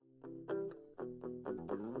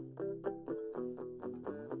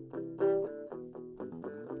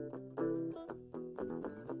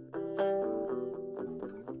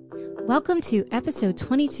Welcome to episode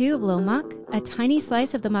 22 of Lil Muck, a tiny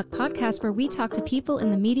slice of the Muck podcast where we talk to people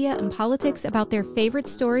in the media and politics about their favorite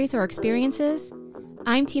stories or experiences.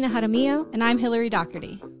 I'm Tina Jaramillo. And I'm Hillary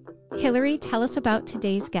Doherty. Hillary, tell us about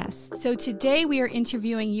today's guest. So today we are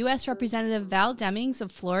interviewing U.S. Representative Val Demings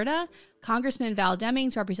of Florida. Congressman Val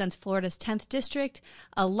Demings represents Florida's 10th district.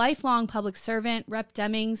 A lifelong public servant, Rep.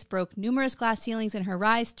 Demings broke numerous glass ceilings in her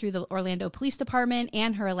rise through the Orlando Police Department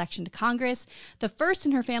and her election to Congress. The first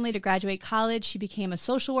in her family to graduate college, she became a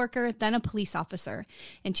social worker, then a police officer.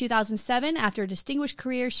 In 2007, after a distinguished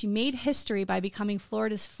career, she made history by becoming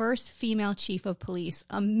Florida's first female chief of police.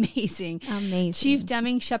 Amazing. Amazing. Chief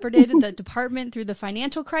Demings shepherded the department through the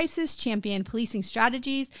financial crisis, championed policing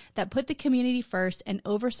strategies that put the community first, and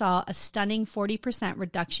oversaw a stunning 40%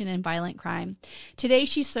 reduction in violent crime. Today,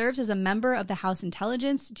 she serves as a member of the House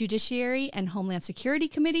Intelligence, Judiciary, and Homeland Security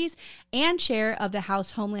Committees and chair of the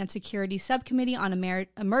House Homeland Security Subcommittee on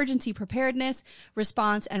Emergency Preparedness,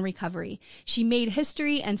 Response, and Recovery. She made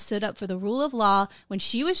history and stood up for the rule of law when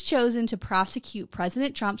she was chosen to prosecute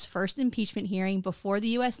President Trump's first impeachment hearing before the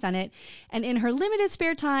U.S. Senate. And in her limited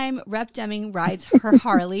spare time, Rep. Deming rides her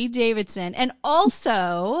Harley Davidson. And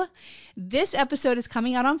also, this episode is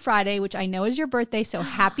coming out on Friday, which I know is your birthday, so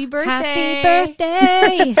happy birthday.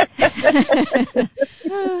 Happy birthday.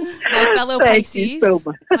 My fellow Thank Pisces. you so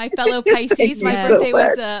much. My fellow Pisces. My you birthday so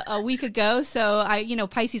was much. a week ago, so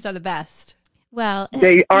Pisces are the best. Well,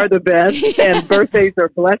 They are the best, and birthdays are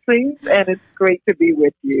blessings, and it's great to be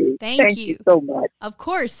with you. Thank you you. so much. Of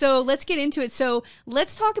course. So let's get into it. So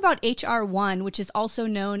let's talk about H.R. 1, which is also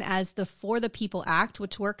known as the For the People Act,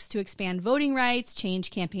 which works to expand voting rights, change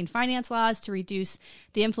campaign finance laws to reduce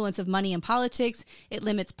the influence of money in politics. It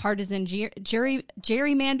limits partisan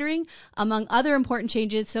gerrymandering, among other important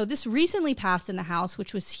changes. So this recently passed in the House,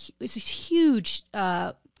 which was a huge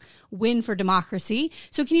win for democracy.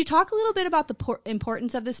 So can you talk a little bit about the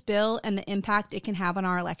importance of this bill and the impact it can have on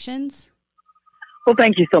our elections? Well,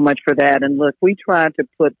 thank you so much for that. And look, we tried to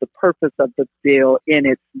put the purpose of the bill in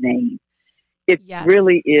its name. It Yes.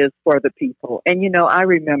 really is for the people. And, I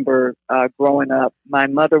remember growing up, my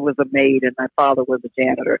mother was a maid and my father was a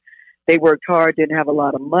janitor. They worked hard, didn't have a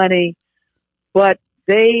lot of money, but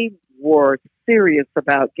they were serious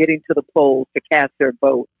about getting to the polls to cast their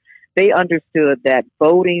vote. They understood that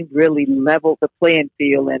voting really leveled the playing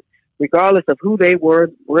field, and regardless of who they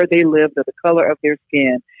were, where they lived, or the color of their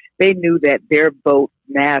skin, they knew that their vote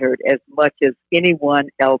mattered as much as anyone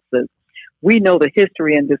else's. We know the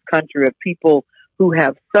history in this country of people who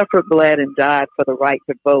have suffered, bled, and died for the right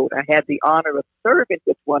to vote. I had the honor of serving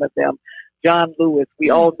with one of them, John Lewis.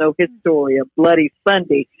 We all know his story of Bloody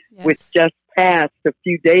Sunday, Yes. which just passed a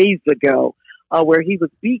few days ago. Where he was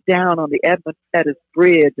beat down on the Edmund Pettus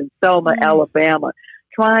Bridge in Selma, Alabama,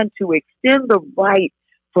 trying to extend the right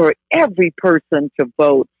for every person to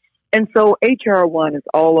vote. And so H.R. 1 is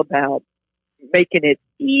all about making it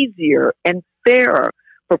easier and fairer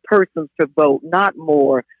for persons to vote, not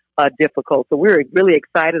more difficult. So we're really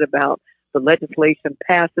excited about the legislation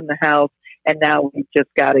passed in the House, and now we've just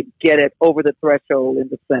got to get it over the threshold in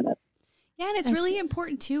the Senate. Yeah, and it's really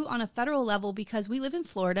important, too, on a federal level because we live in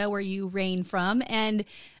Florida, where you reign from, and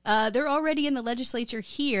they're already in the legislature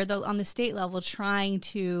here on the state level trying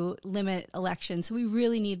to limit elections. So we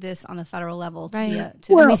really need this on a federal level to be a...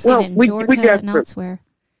 and we've seen it in Georgia and elsewhere.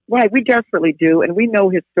 Right, we desperately do, and we know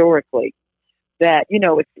historically that,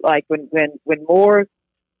 it's like when more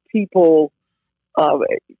people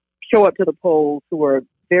show up to the polls who are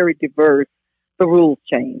very diverse, the rules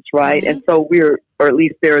change, right? And so or at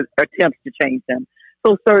least there are attempts to change them.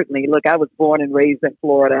 So certainly, look, I was born and raised in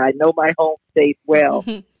Florida. I know my home state well.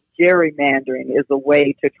 Gerrymandering is a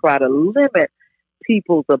way to try to limit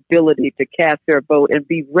people's ability to cast their vote and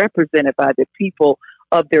be represented by the people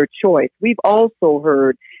of their choice. We've also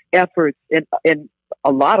heard efforts in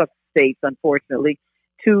a lot of states, unfortunately,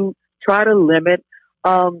 to try to limit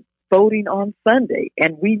voting on Sunday.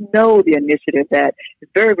 And we know the initiative that is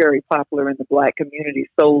very, very popular in the Black community,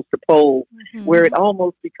 Souls to Polls, where it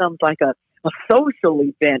almost becomes like a social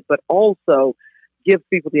event, but also gives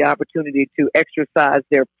people the opportunity to exercise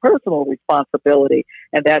their personal responsibility,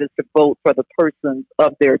 and that is to vote for the persons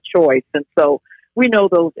of their choice. And so we know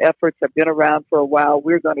those efforts have been around for a while.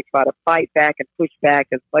 We're going to try to fight back and push back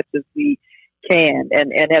as much as we can.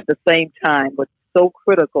 And at the same time, what's so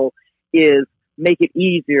critical is make it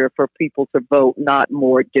easier for people to vote, not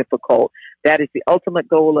more difficult. That is the ultimate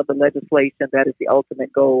goal of the legislation. That is the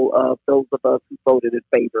ultimate goal of those of us who voted in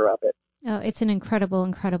favor of it. Oh, it's an incredible,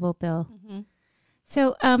 incredible bill.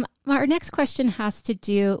 So our next question has to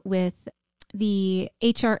do with the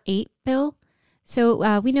H.R. 8 bill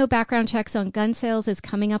So we know background checks on gun sales is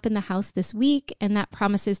coming up in the House this week, and that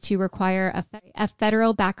promises to require a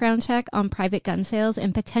federal background check on private gun sales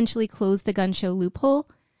and potentially close the gun show loophole.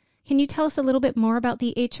 Can you tell us a little bit more about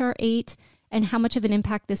the H.R. 8 and how much of an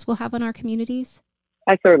impact this will have on our communities?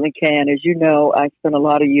 I certainly can. As you know, I spent a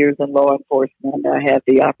lot of years in law enforcement. I had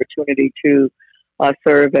the opportunity to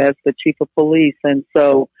serve as the chief of police. And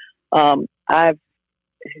so I've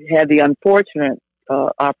had the unfortunate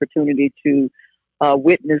opportunity to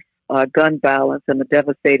witness gun violence and the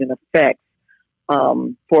devastating effects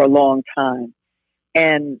for a long time.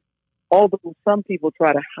 And although some people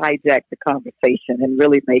try to hijack the conversation and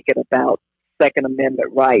really make it about Second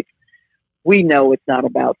Amendment rights, we know it's not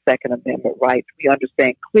about Second Amendment rights. We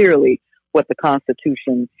understand clearly what the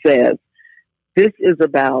Constitution says. This is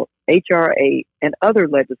about H.R. 8 and other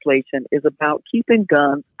legislation is about keeping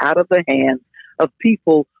guns out of the hands of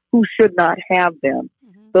people who should not have them,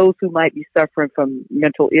 those who might be suffering from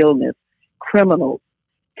mental illness, criminals,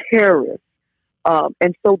 terrorists.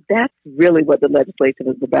 And so that's really what the legislation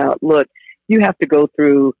is about. Look, you have to go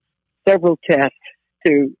through several tests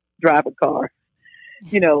to drive a car.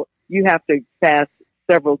 You know, you have to pass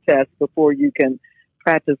several tests before you can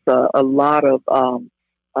practice a lot of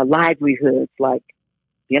livelihoods like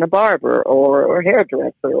being a barber or a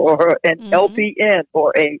hairdresser or an LPN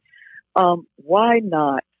or a, why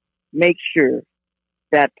not make sure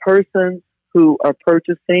that persons who are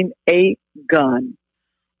purchasing a gun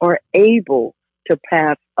are able to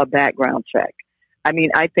pass a background check? I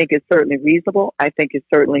mean, I think it's certainly reasonable. I think it's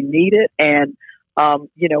certainly needed. And,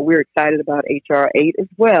 you know, we're excited about H.R. 8 as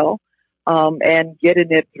well, and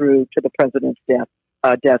getting it through to the president's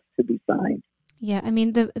desk to be signed. Yeah, I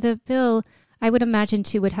mean, the bill, I would imagine,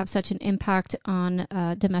 too, would have such an impact on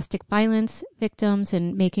domestic violence victims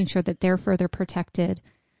and making sure that they're further protected.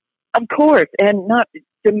 Of course, and not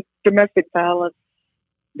domestic violence.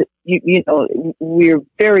 You know, we're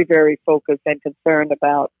very, very focused and concerned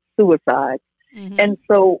about suicide. And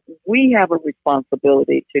so we have a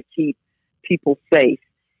responsibility to keep people safe.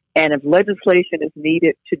 And if legislation is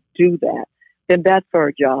needed to do that, then that's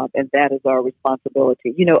our job and that is our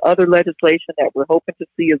responsibility. You know, other legislation that we're hoping to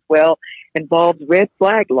see as well involves red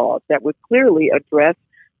flag laws that would clearly address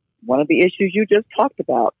one of the issues you just talked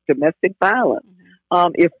about, domestic violence.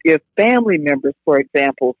 If family members, for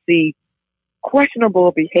example, see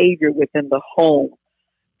questionable behavior within the home,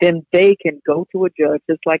 then they can go to a judge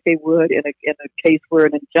just like they would in a case where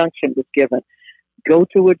an injunction was given. Go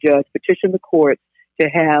to a judge, petition the courts to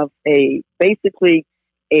have basically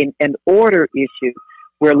an order issue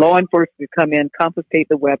where law enforcement come in, confiscate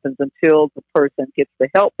the weapons until the person gets the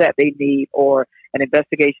help that they need or an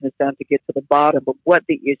investigation is done to get to the bottom of what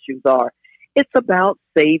the issues are. It's about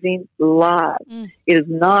saving lives. It is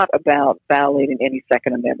not about violating any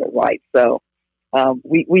Second Amendment rights. So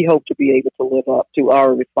we hope to be able to live up to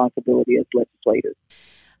our responsibility as legislators.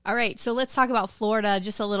 All right, so let's talk about Florida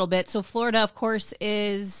just a little bit. So Florida, of course,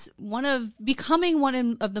 is becoming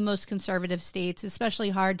one of the most conservative states, especially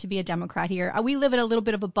hard to be a Democrat here. We live in a little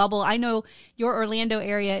bit of a bubble. I know your Orlando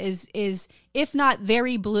area is if not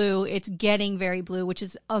very blue, it's getting very blue, which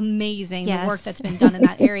is amazing. Yes. The work that's been done in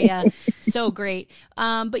that area. So great.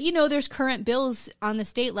 But, you know, there's current bills on the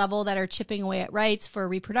state level that are chipping away at rights for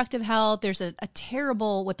reproductive health. There's a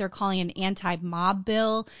terrible, what they're calling an anti-mob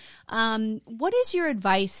bill. What is your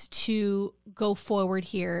advice to go forward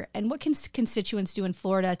here? And what can constituents do in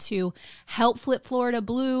Florida to help flip Florida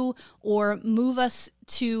blue or move us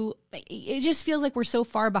to, it just feels like we're so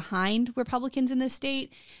far behind Republicans in this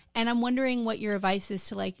state. And I'm wondering what your advice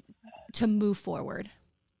is to move forward.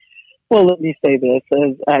 Well, let me say this.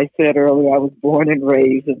 As I said earlier, I was born and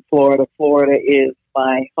raised in Florida. Florida is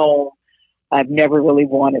my home. I've never really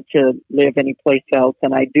wanted to live anyplace else.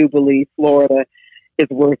 And I do believe Florida is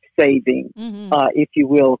worth saving, if you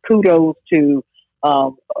will. Kudos to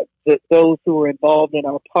those who are involved in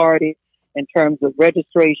our party in terms of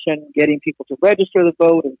registration, getting people to register to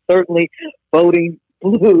vote, and certainly voting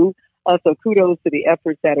blue. So kudos to the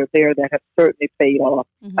efforts that are there that have certainly paid off.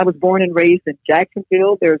 I was born and raised in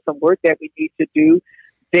Jacksonville. There's some work that we need to do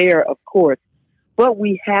there, of course. But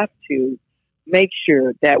we have to make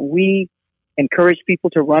sure that we encourage people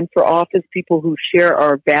to run for office, people who share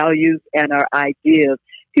our values and our ideas,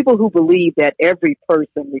 people who believe that every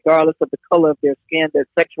person, regardless of the color of their skin, their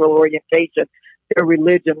sexual orientation, their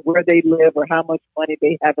religion, where they live, or how much money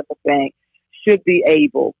they have in the bank, should be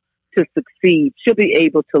able to succeed, should be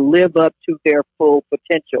able to live up to their full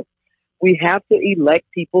potential. We have to elect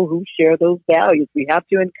people who share those values. We have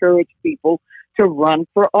to encourage people to run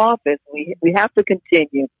for office. We have to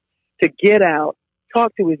continue to get out,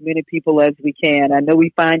 talk to as many people as we can. I know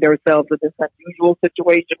we find ourselves in this unusual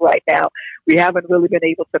situation right now. We haven't really been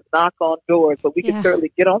able to knock on doors, but we can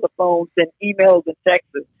certainly get on the phone, send emails and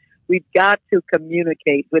texts. We've got to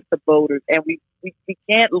communicate with the voters, and we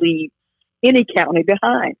can't leave any county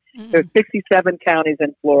behind. There's 67 counties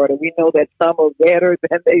in Florida. We know that some are redder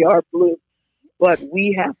than they are blue, but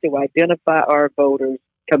we have to identify our voters,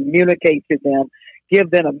 communicate to them, give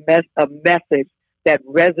them a message that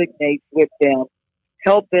resonates with them,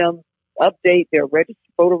 help them update their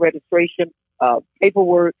voter registration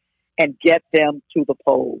paperwork, and get them to the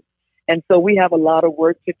polls. And so we have a lot of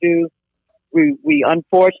work to do. We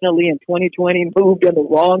unfortunately in 2020 moved in the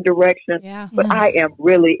wrong direction, but I am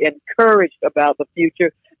really encouraged about the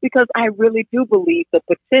future because I really do believe the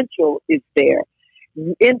potential is there.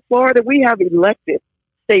 In Florida, we have elected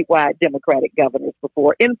statewide Democratic governors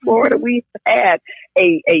before. In Florida, we've had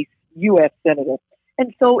a U.S. senator.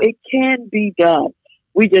 And so it can be done.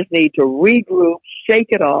 We just need to regroup, shake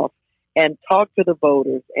it off, and talk to the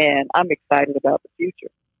voters. And I'm excited about the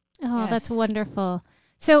future. Oh, that's wonderful.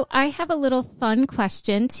 So I have a little fun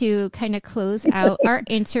question to kind of close out our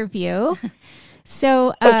interview.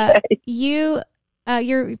 So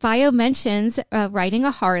your bio mentions riding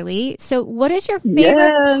a Harley. So what is your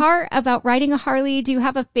favorite part about riding a Harley? Do you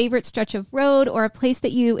have a favorite stretch of road or a place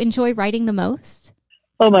that you enjoy riding the most?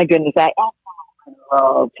 Oh, my goodness. I absolutely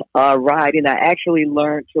love riding. I actually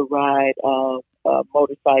learned to ride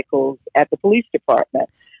motorcycles at the police department.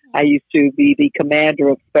 I used to be the commander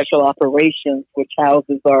of special operations, which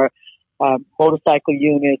houses our motorcycle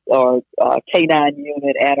unit or K9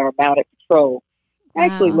 unit and our mounted patrol. I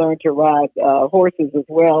actually learned to ride horses as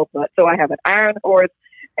well, but so I have an iron horse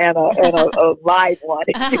and a live one,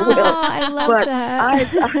 if you will. I love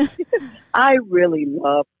that. I really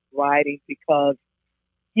love riding because,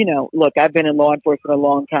 you know, look, I've been in law enforcement a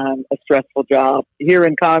long time, a stressful job. Here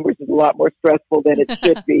in Congress is a lot more stressful than it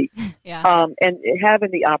should be. And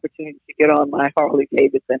having the opportunity to get on my Harley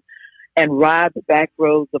Davidson and ride the back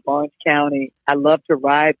roads of Orange County. I love to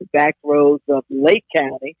ride the back roads of Lake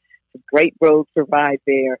County. It's a great road to ride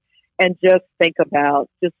there. And just think about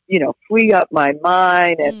free up my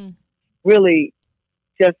mind and really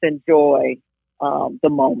just enjoy the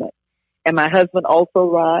moment. And my husband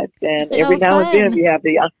also rides, and every now and then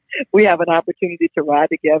we have an opportunity to ride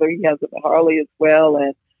together. He has a Harley as well,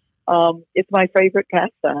 and it's my favorite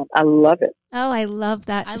pastime. I love it. Oh, I love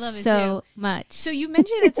that. I love it so much. So you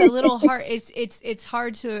mentioned it's a little hard. It's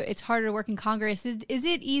harder to work in Congress. Is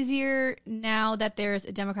it easier now that there's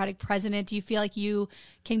a Democratic president? Do you feel like you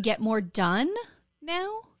can get more done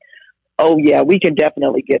now? Oh yeah, we can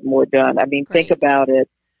definitely get more done. I mean, think about it.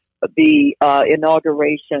 The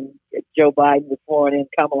inauguration, Joe Biden was sworn in,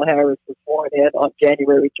 Kamala Harris was sworn in on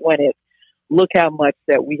January 20th. Look how much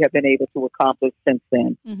that we have been able to accomplish since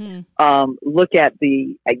then. Look at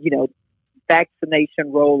the,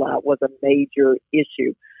 vaccination rollout was a major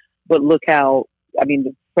issue. But look how,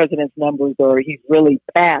 the president's numbers he's really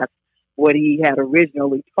passed what he had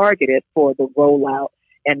originally targeted for the rollout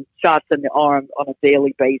and shots in the arm on a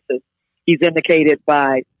daily basis. He's indicated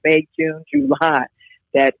by May, June, July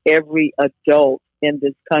that every adult in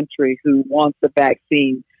this country who wants a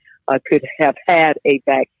vaccine could have had a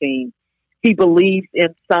vaccine. He believes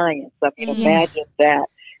in science. Imagine that.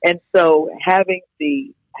 And so having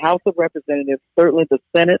the House of Representatives, certainly the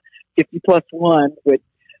Senate, 50+1 with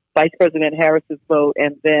Vice President Harris's vote,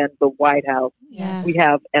 and then the White House, we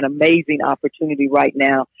have an amazing opportunity right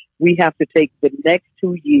now. We have to take the next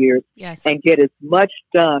 2 years and get as much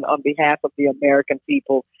done on behalf of the American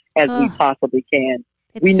people as we possibly can.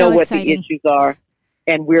 We know what the issues are,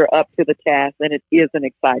 and we're up to the task, and it is an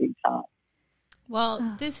exciting time.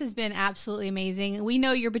 Well, this has been absolutely amazing. We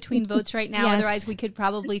know you're between votes right now. Otherwise, we could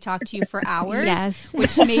probably talk to you for hours.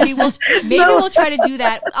 Which maybe we'll try to do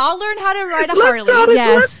that. I'll learn how to ride a Harley.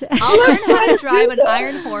 I'll learn how to drive an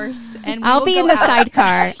iron horse, and I'll be in the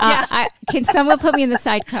sidecar. Can someone put me in the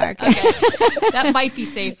sidecar? Okay. That might be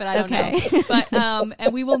safe, but I don't know. But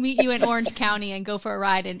and we will meet you in Orange County and go for a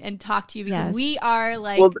ride and talk to you because we are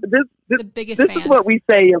the biggest fans. This is what we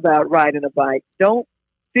say about riding a bike. Don't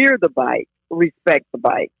fear the bike. Respect the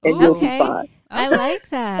bike, and you'll be fine. I like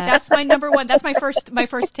that. That's my number one. That's my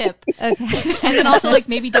first tip. Okay, and then also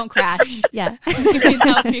maybe don't crash. Yeah.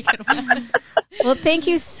 Well, thank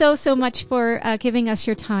you so much for giving us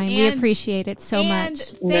your time. We appreciate it so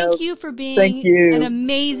much. And thank you for being an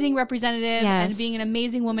amazing representative and being an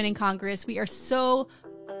amazing woman in Congress. We are so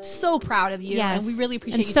proud of you, and we really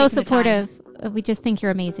appreciate you. So supportive. We just think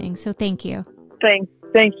you're amazing. So thank you.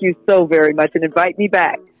 Thank you so very much, and invite me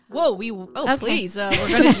back. Whoa, Okay. please.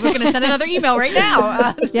 We're gonna send another email right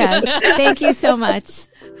now. Yes. Thank you so much.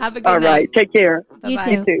 Have a good All night. right. Take care. You Bye-bye.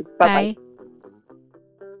 too. You too. Bye-bye. Bye.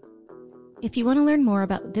 If you want to learn more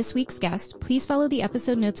about this week's guest, please follow the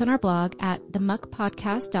episode notes on our blog at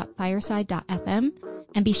themuckpodcast.fireside.fm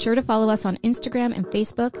and be sure to follow us on Instagram and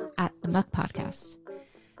Facebook at The Muck Podcast.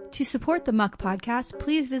 To support the Muck Podcast,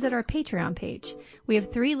 please visit our Patreon page. We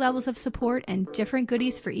have 3 levels of support and different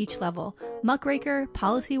goodies for each level: Muckraker,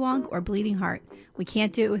 Policy Wonk, or Bleeding Heart. We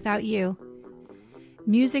can't do it without you.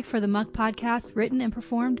 Music for the Muck Podcast written and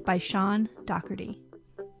performed by Sean Doherty.